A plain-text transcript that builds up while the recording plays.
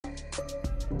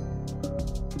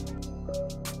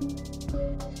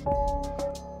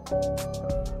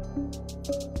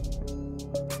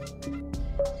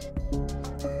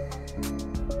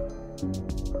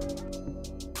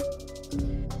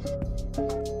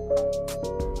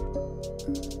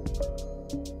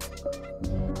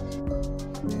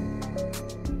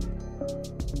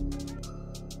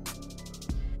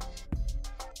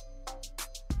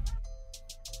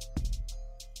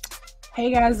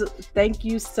Hey guys, thank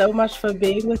you so much for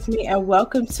being with me and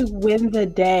welcome to Win the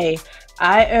Day.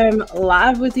 I am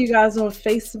live with you guys on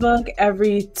Facebook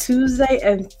every Tuesday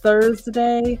and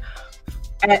Thursday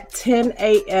at 10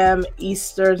 a.m.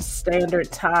 Eastern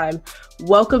Standard Time.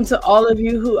 Welcome to all of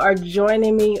you who are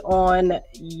joining me on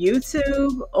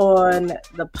YouTube, on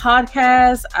the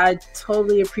podcast. I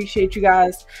totally appreciate you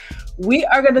guys. We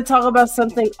are going to talk about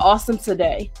something awesome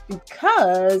today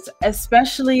because,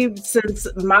 especially since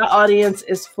my audience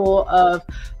is full of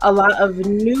a lot of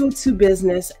new to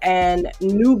business and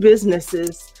new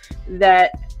businesses,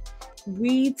 that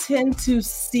we tend to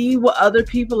see what other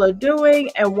people are doing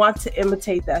and want to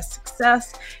imitate that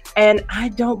success. And I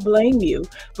don't blame you,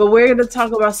 but we're going to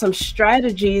talk about some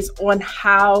strategies on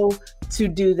how to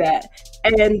do that.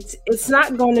 And it's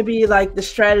not going to be like the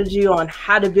strategy on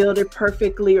how to build it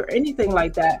perfectly or anything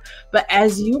like that. But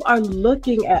as you are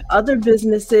looking at other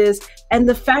businesses and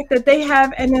the fact that they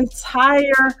have an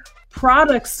entire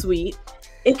product suite,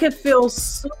 it could feel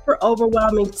super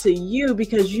overwhelming to you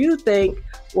because you think,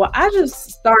 well, I just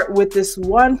start with this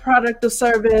one product or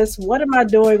service. What am I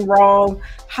doing wrong?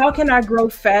 How can I grow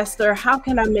faster? How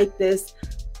can I make this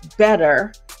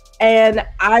better? And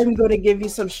I'm going to give you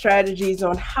some strategies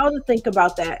on how to think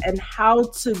about that and how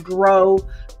to grow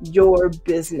your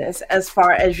business as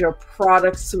far as your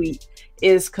product suite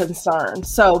is concerned.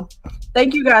 So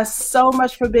thank you guys so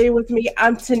much for being with me.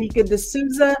 I'm Tanika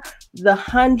D'Souza, the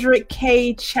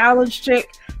 100K Challenge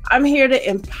Chick. I'm here to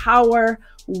empower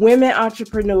women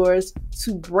entrepreneurs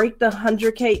to break the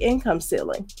 100K income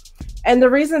ceiling. And the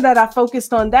reason that I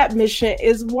focused on that mission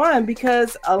is one,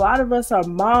 because a lot of us are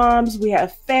moms, we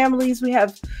have families, we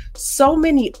have so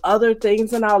many other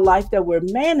things in our life that we're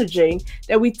managing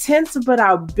that we tend to put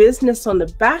our business on the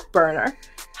back burner.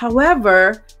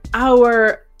 However,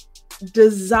 our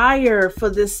desire for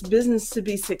this business to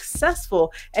be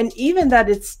successful, and even that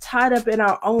it's tied up in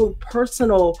our own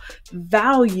personal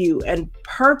value and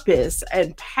purpose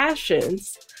and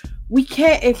passions, we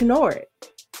can't ignore it.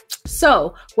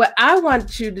 So what I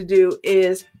want you to do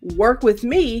is work with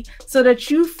me so that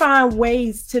you find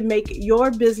ways to make your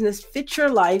business fit your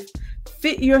life,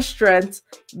 fit your strengths,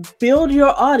 build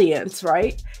your audience,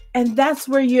 right? And that's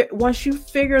where once you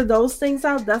figure those things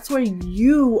out, that's where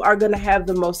you are going to have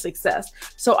the most success.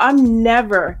 So I'm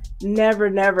never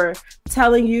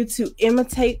telling you to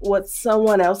imitate what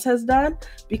someone else has done,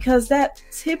 because that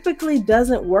typically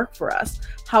doesn't work for us.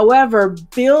 However,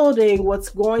 building what's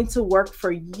going to work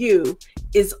for you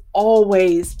is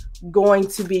always going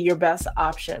to be your best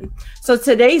option. So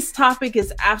today's topic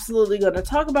is absolutely going to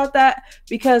talk about that,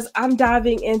 because I'm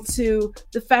diving into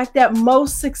the fact that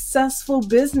most successful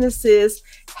businesses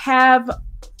have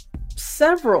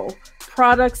several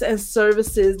products and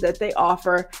services that they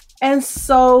offer, and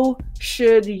so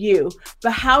should you.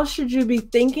 But how should you be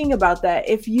thinking about that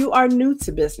if you are new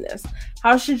to business?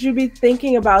 How should you be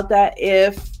thinking about that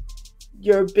if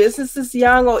your business is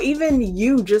young, or even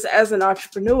you just as an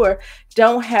entrepreneur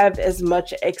don't have as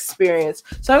much experience?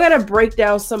 So I'm going to break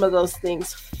down some of those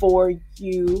things for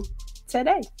you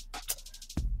today.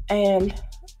 And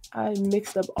I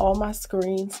mixed up all my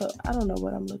screens, so I don't know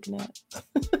what I'm looking at.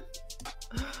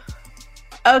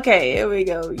 Okay, here we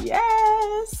go.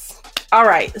 Yes. All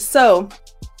right. So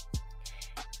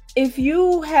if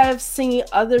you have seen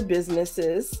other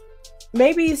businesses,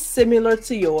 maybe similar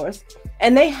to yours,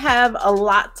 and they have a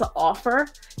lot to offer,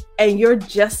 and you're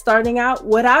just starting out,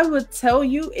 what I would tell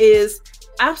you is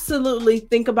absolutely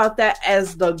think about that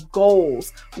as the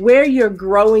goals, where you're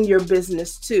growing your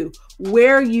business to,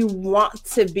 where you want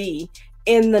to be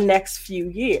in the next few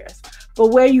years. But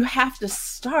where you have to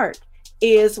start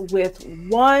is with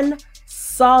one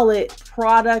solid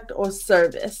product or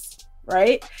service,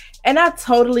 right? And I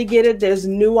totally get it. There's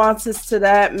nuances to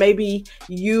that. Maybe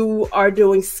you are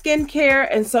doing skincare,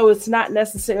 and so it's not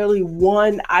necessarily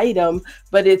one item,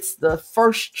 but it's the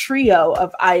first trio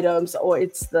of items, or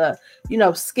it's the,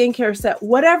 skincare set,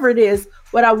 whatever it is.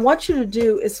 What I want you to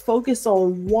do is focus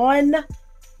on one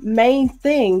main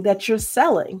thing that you're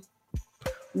selling,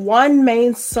 one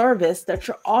main service that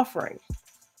you're offering.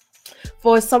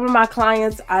 For some of my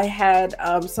clients, I had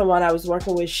someone I was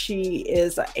working with. She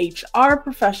is an HR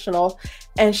professional,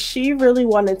 and she really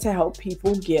wanted to help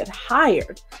people get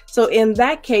hired. So in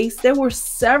that case, there were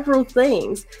several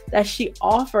things that she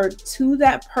offered to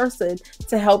that person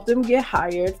to help them get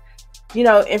hired.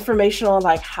 Information on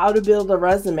like how to build a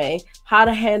resume, how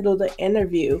to handle the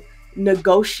interview,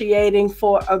 negotiating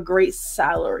for a great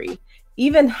salary,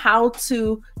 even how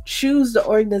to choose the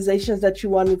organizations that you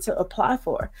wanted to apply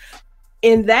for.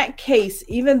 In that case,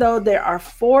 even though there are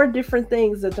 4 different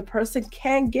things that the person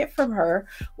can get from her,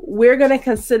 we're going to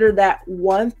consider that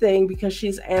one thing because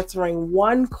she's answering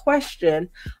one question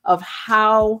of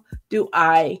how do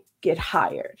I get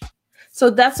hired? So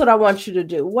that's what I want you to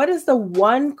do. What is the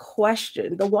one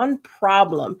question, the one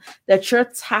problem that you're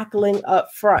tackling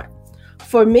up front?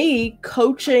 For me,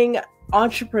 coaching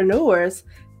entrepreneurs,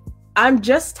 I'm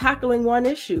just tackling one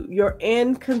issue, your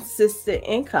inconsistent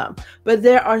income. But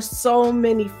there are so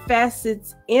many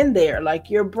facets in there, like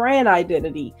your brand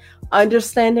identity,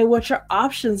 understanding what your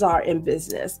options are in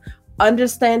business,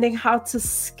 understanding how to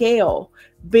scale,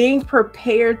 being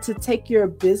prepared to take your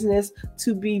business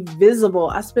to be visible.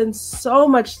 I spend so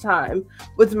much time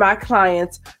with my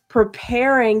clients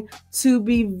preparing to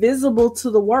be visible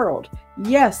to the world.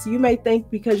 Yes, you may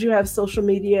think because you have social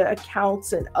media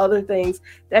accounts and other things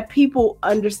that people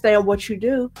understand what you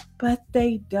do, but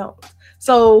they don't.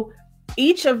 So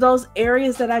each of those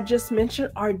areas that I just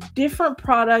mentioned are different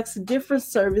products, different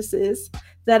services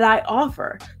that I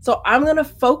offer. So I'm going to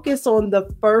focus on the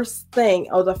first thing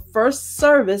or the first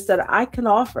service that I can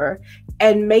offer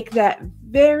and make that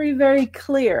very, very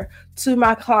clear to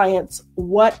my clients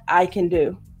what I can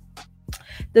do.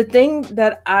 The thing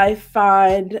that I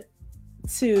find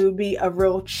to be a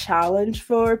real challenge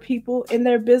for people in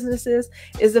their businesses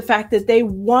is the fact that they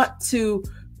want to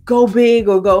go big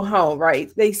or go home,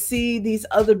 right? They see these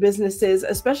other businesses,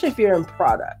 especially if you're in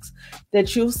products,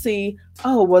 that you'll see,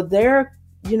 oh, well, their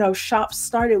shops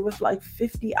started with like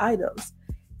 50 items.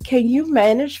 Can you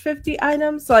manage 50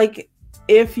 items? Like,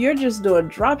 if you're just doing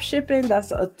drop shipping,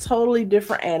 that's a totally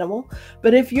different animal.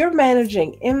 But if you're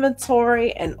managing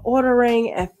inventory and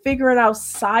ordering and figuring out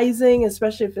sizing,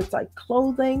 especially if it's like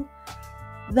clothing,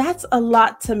 that's a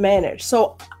lot to manage.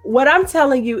 So what I'm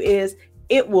telling you is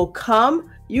it will come.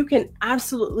 You can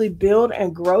absolutely build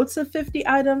and grow to 50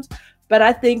 items. But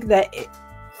I think that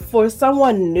for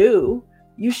someone new,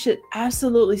 you should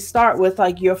absolutely start with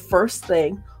like your first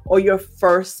thing or your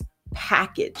first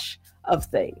package of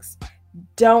things.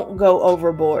 Don't go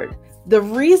overboard. The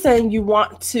reason you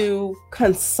want to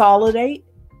consolidate,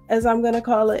 as I'm going to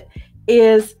call it,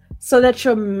 is so that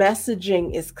your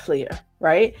messaging is clear,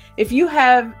 right? If you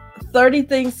have 30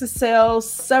 things to sell,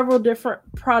 several different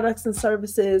products and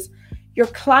services, your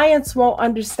clients won't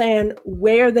understand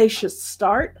where they should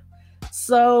start.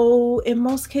 So in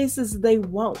most cases, they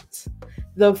won't.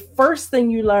 The first thing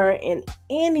you learn in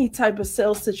any type of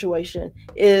sales situation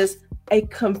is a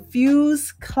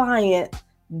confused client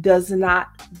does not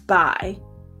buy.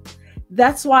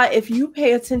 That's why if you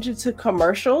pay attention to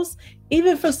commercials,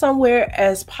 even for somewhere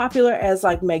as popular as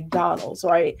like McDonald's,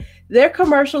 right? Their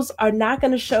commercials are not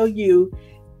going to show you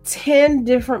 10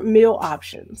 different meal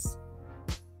options.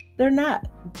 They're not.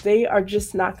 They are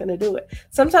just not going to do it.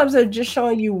 Sometimes they're just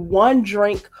showing you one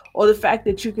drink or the fact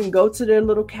that you can go to their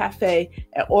little cafe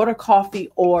and order coffee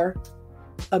or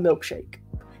a milkshake.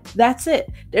 That's it.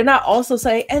 They're not also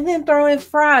saying, and then throw in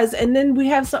fries, and then we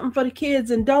have something for the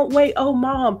kids, and don't wait, oh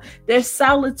mom, there's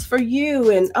salads for you,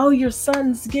 and oh, your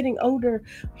son's getting older,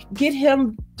 get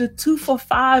him the 2 for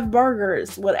 $5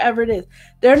 burgers, whatever it is.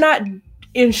 They're not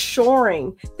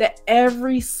ensuring that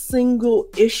every single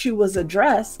issue was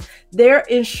addressed. They're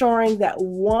ensuring that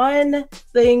one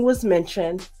thing was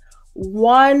mentioned,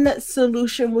 one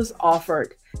solution was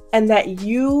offered, and that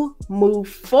you move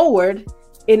forward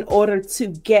in order to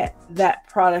get that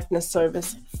product and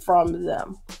service from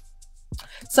them.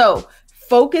 So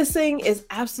focusing is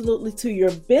absolutely to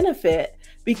your benefit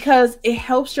because it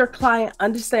helps your client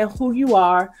understand who you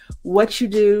are, what you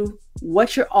do,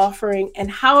 what you're offering, and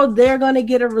how they're going to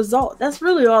get a result. That's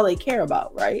really all they care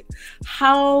about, right?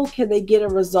 How can they get a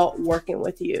result working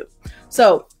with you?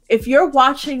 So if you're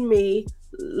watching me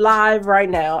live right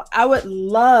now, I would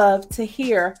love to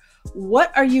hear,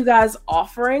 what are you guys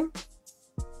offering?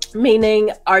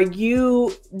 Meaning,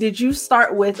 did you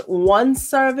start with one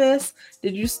service?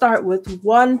 Did you start with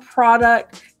one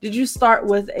product? Did you start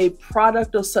with a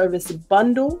product or service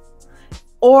bundle?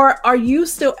 Or are you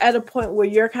still at a point where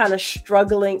you're kind of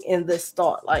struggling in this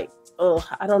thought, like, oh,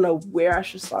 I don't know where I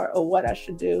should start or what I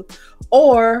should do?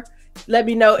 Or Let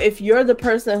me know if you're the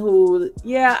person who,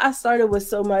 yeah, I started with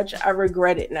so much, I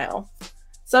regret it now.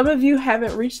 Some of you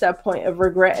haven't reached that point of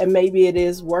regret, and maybe it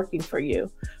is working for you.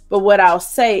 But what I'll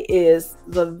say is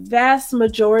the vast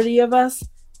majority of us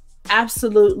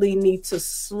absolutely need to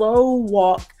slow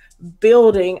walk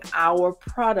building our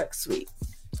product suite.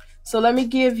 So let me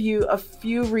give you a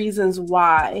few reasons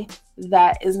why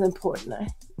that is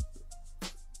important.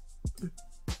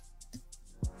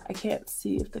 I can't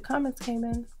see if the comments came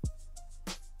in.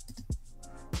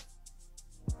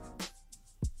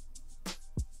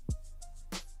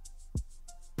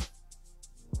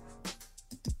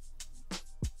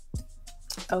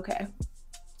 Okay.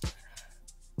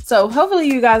 So hopefully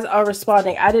you guys are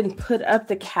responding. I didn't put up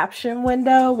the caption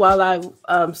window while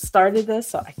I started this,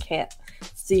 so I can't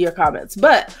see your comments.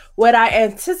 But what I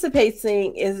anticipate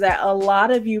seeing is that a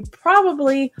lot of you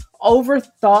probably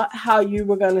overthought how you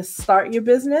were going to start your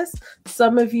business.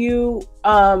 Some of you,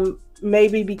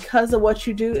 maybe because of what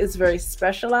you do is very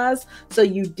specialized, so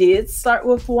you did start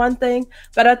with one thing.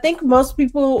 But I think most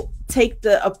people take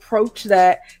the approach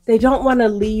that they don't want to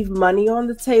leave money on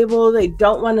the table, they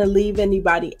don't want to leave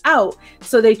anybody out,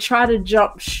 so they try to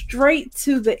jump straight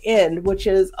to the end, which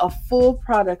is a full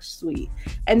product suite,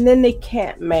 and then they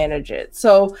can't manage it.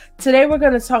 So today we're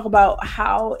going to talk about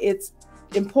how it's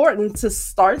important to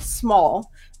start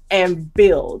small and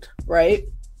build, right?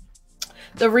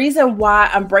 The reason why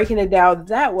I'm breaking it down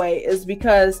that way is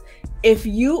because if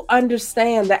you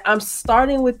understand that I'm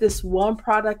starting with this one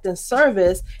product and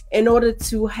service in order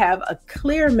to have a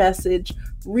clear message,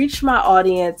 reach my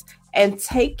audience, and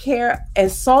take care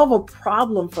and solve a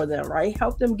problem for them, right?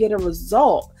 Help them get a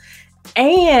result.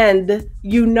 And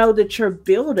you know that you're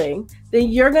building, then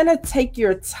you're going to take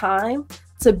your time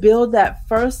to build that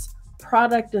first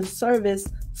product and service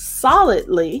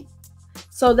solidly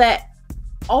so that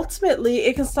ultimately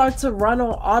it can start to run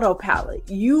on autopilot.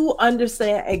 You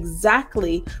understand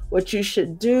exactly what you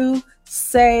should do,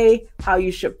 say, how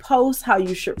you should post, how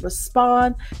you should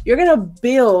respond. You're going to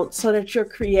build so that you're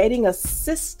creating a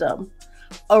system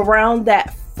around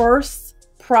that first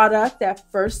product, that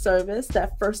first service,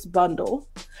 that first bundle.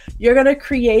 You're going to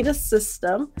create a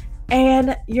system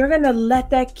and you're going to let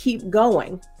that keep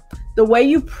going. The way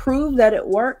you prove that it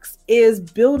works is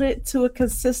build it to a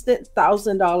consistent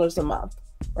 $1,000 a month.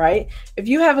 Right? If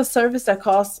you have a service that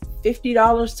costs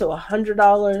 $50 to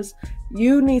 $100,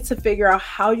 you need to figure out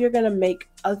how you're going to make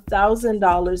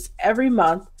 $1,000 every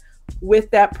month with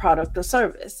that product or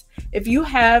service. If you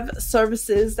have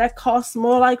services that cost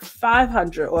more like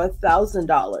 $500 or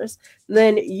 $1,000,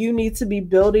 then you need to be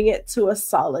building it to a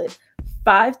solid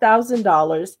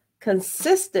 $5,000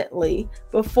 consistently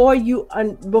before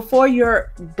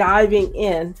you're diving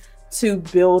in to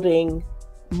building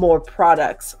more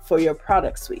products for your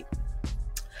product suite.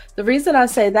 The reason I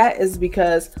say that is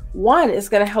because one, it's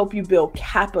going to help you build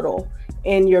capital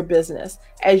in your business.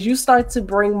 As you start to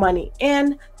bring money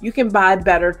in, you can buy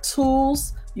better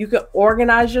tools, you can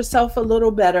organize yourself a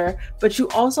little better, but you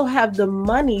also have the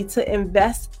money to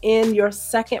invest in your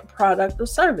second product or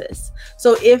service.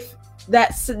 So if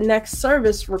that next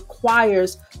service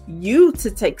requires you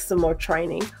to take some more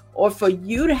training or for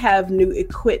you to have new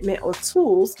equipment or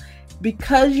tools,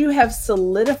 because you have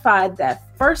solidified that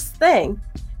first thing,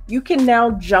 you can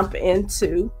now jump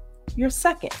into your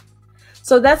second.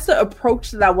 So that's the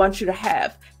approach that I want you to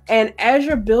have. And as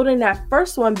you're building that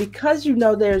first one, because you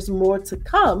know there's more to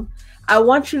come, I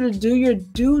want you to do your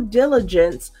due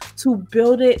diligence to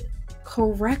build it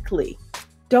correctly.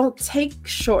 Don't take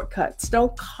shortcuts.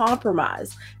 Don't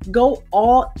compromise. Go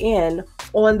all in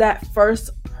on that first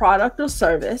product or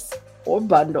service or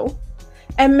bundle.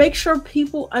 And make sure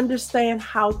people understand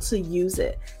how to use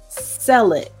it,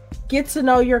 sell it, get to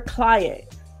know your client,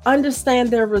 understand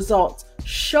their results,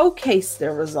 showcase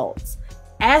their results,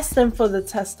 ask them for the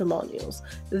testimonials.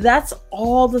 That's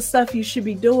all the stuff you should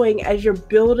be doing as you're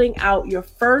building out your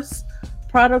first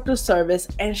product or service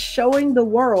and showing the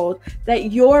world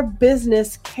that your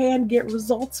business can get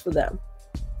results for them.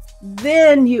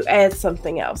 Then you add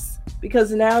something else,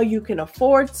 because now you can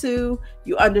afford to,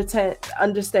 you understand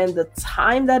the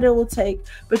time that it will take,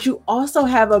 but you also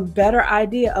have a better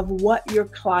idea of what your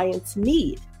clients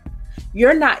need.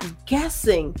 You're not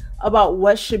guessing about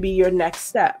what should be your next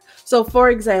step. So for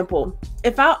example,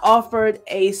 if I offered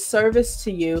a service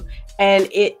to you and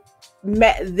it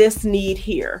met this need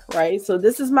here, right? So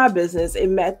this is my business, it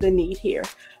met the need here.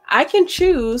 I can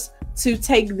choose to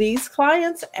take these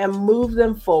clients and move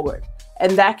them forward.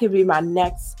 And that could be my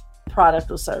next product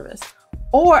or service.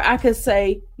 Or I could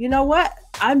say, you know what?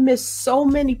 I missed so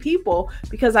many people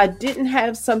because I didn't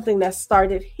have something that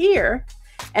started here.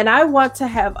 And I want to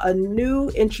have a new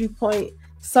entry point,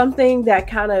 something that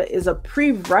kind of is a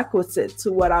prerequisite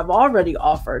to what I've already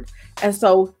offered. And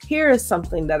so here is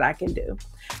something that I can do,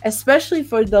 especially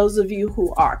for those of you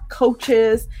who are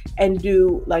coaches and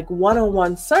do like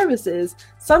one-on-one services.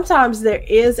 Sometimes there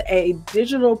is a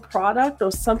digital product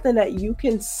or something that you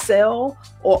can sell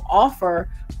or offer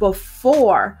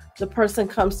before the person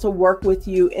comes to work with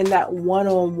you in that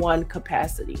one-on-one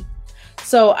capacity.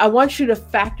 So I want you to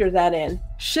factor that in.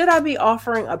 Should I be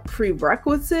offering a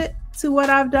prerequisite to what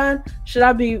I've done? Should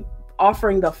I be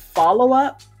offering the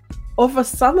follow-up? Or for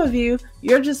some of you,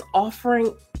 you're just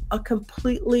offering a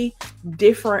completely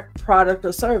different product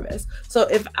or service. So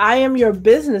if I am your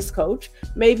business coach,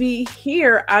 maybe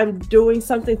here I'm doing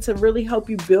something to really help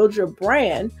you build your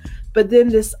brand, but then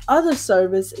this other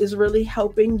service is really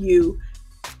helping you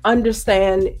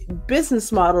understand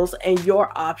business models and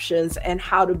your options and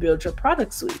how to build your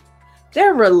product suite.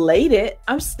 They're related.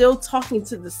 I'm still talking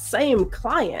to the same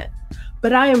client,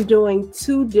 but I am doing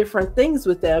two different things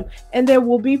with them. And there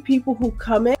will be people who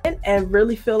come in and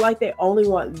really feel like they only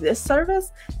want this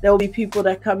service. There will be people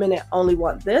that come in and only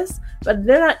want this, but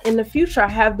then in the future, I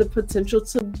have the potential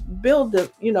to build them,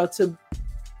 to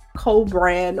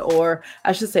co-brand, or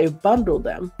I should say bundle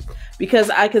them, because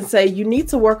I can say you need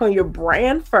to work on your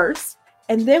brand first,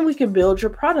 and then we can build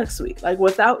your product suite. Like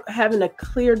without having a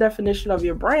clear definition of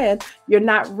your brand, you're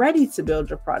not ready to build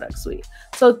your product suite.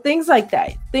 So things like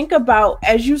that. Think about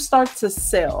as you start to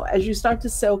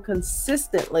sell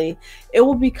consistently, it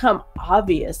will become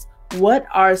obvious what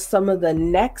are some of the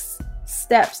next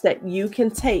steps that you can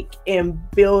take in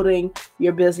building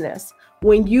your business.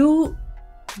 When you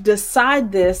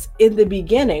decide this in the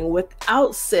beginning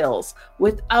without sales,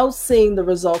 without seeing the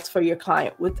results for your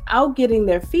client, without getting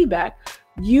their feedback,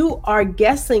 you are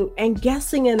guessing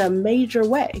in a major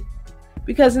way.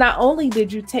 Because not only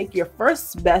did you take your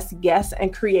first best guess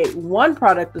and create one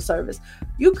product or service,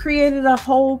 you created a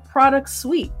whole product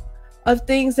suite of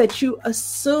things that you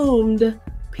assumed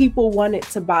people wanted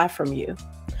to buy from you.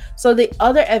 So the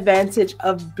other advantage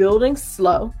of building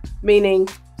slow, meaning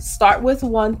start with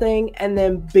one thing and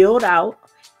then build out,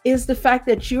 is the fact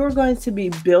that you are going to be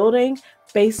building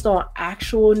based on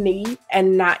actual need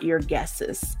and not your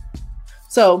guesses.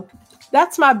 So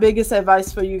that's my biggest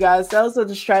advice for you guys. Those are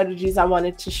the strategies I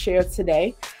wanted to share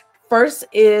today. First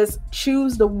is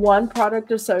choose the one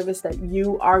product or service that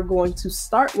you are going to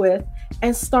start with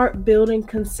and start building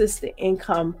consistent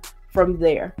income from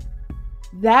there.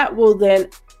 That will then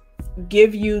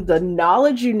give you the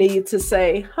knowledge you need to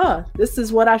say, this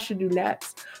is what I should do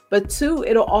next. But two,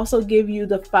 it'll also give you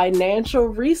the financial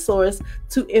resource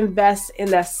to invest in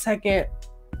that second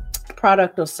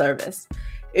product or service.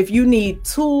 If you need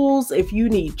tools, if you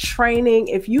need training,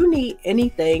 if you need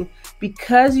anything,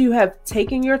 because you have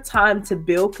taken your time to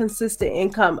build consistent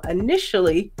income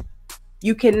initially,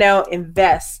 you can now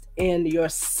invest in your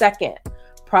second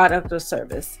product or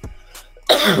service.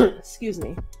 Excuse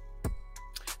me.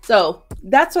 So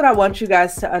that's what I want you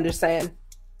guys to understand.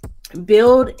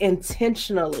 Build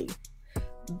intentionally.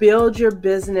 Build your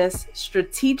business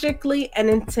strategically and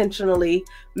intentionally,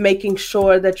 making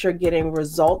sure that you're getting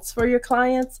results for your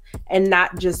clients and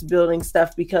not just building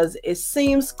stuff because it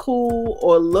seems cool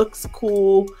or looks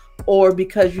cool, or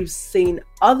because you've seen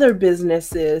other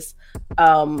businesses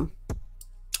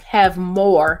have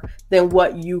more than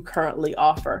what you currently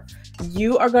offer.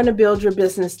 You are going to build your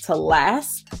business to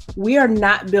last. We are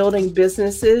not building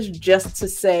businesses just to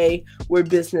say we're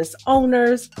business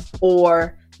owners,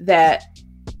 or that,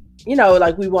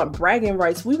 like we want bragging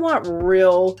rights. We want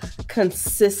real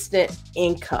consistent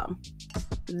income.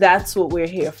 That's what we're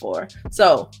here for.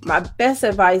 So my best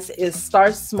advice is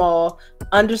start small,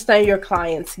 understand your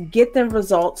clients, get them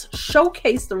results,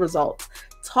 showcase the results,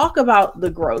 talk about the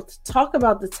growth, talk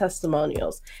about the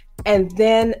testimonials, and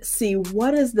then see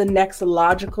what is the next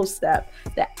logical step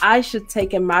that I should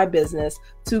take in my business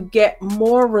to get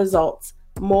more results,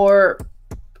 more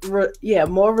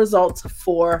results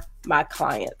for my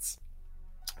clients.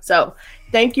 So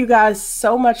thank you guys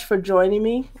so much for joining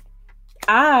me.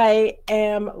 I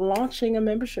am launching a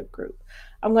membership group.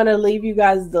 I'm going to leave you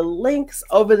guys the links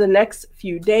over the next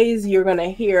few days. You're going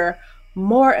to hear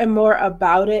more and more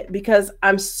about it because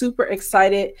I'm super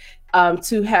excited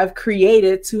to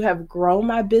have grown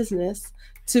my business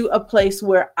to a place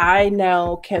where I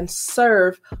now can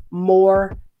serve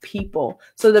more people.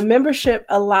 So the membership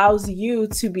allows you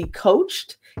to be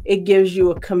coached. It gives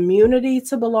you a community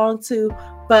to belong to.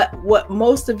 But what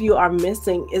most of you are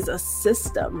missing is a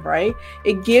system, right?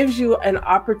 It gives you an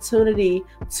opportunity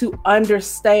to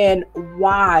understand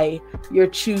why you're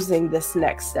choosing this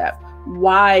next step.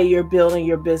 why you're building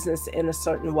your business in a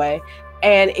certain way.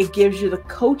 And it gives you the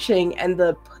coaching and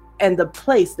the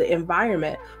place, the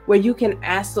environment where you can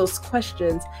ask those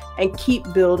questions and keep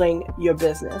building your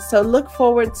business. So look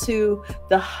forward to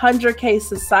the 100K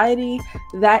Society.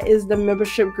 That is the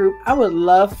membership group. I would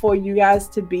love for you guys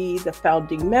to be the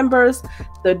founding members.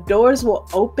 The doors will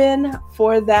open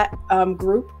for that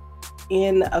group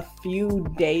in a few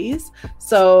days.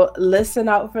 So listen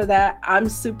out for that. I'm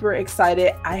super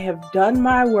excited. I have done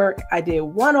my work. I did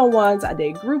one-on-ones, I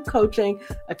did group coaching,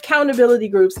 accountability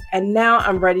groups, and now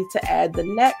I'm ready to add the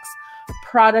next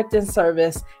product and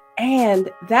service.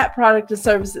 And that product and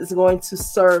service is going to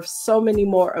serve so many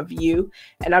more of you.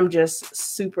 And I'm just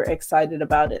super excited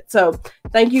about it. So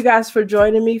thank you guys for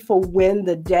joining me for Win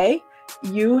the Day.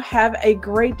 You have a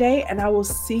great day, and I will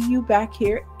see you back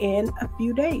here in a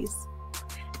few days.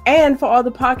 And for all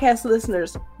the podcast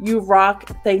listeners, you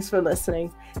rock. Thanks for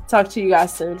listening. Talk to you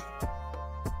guys soon.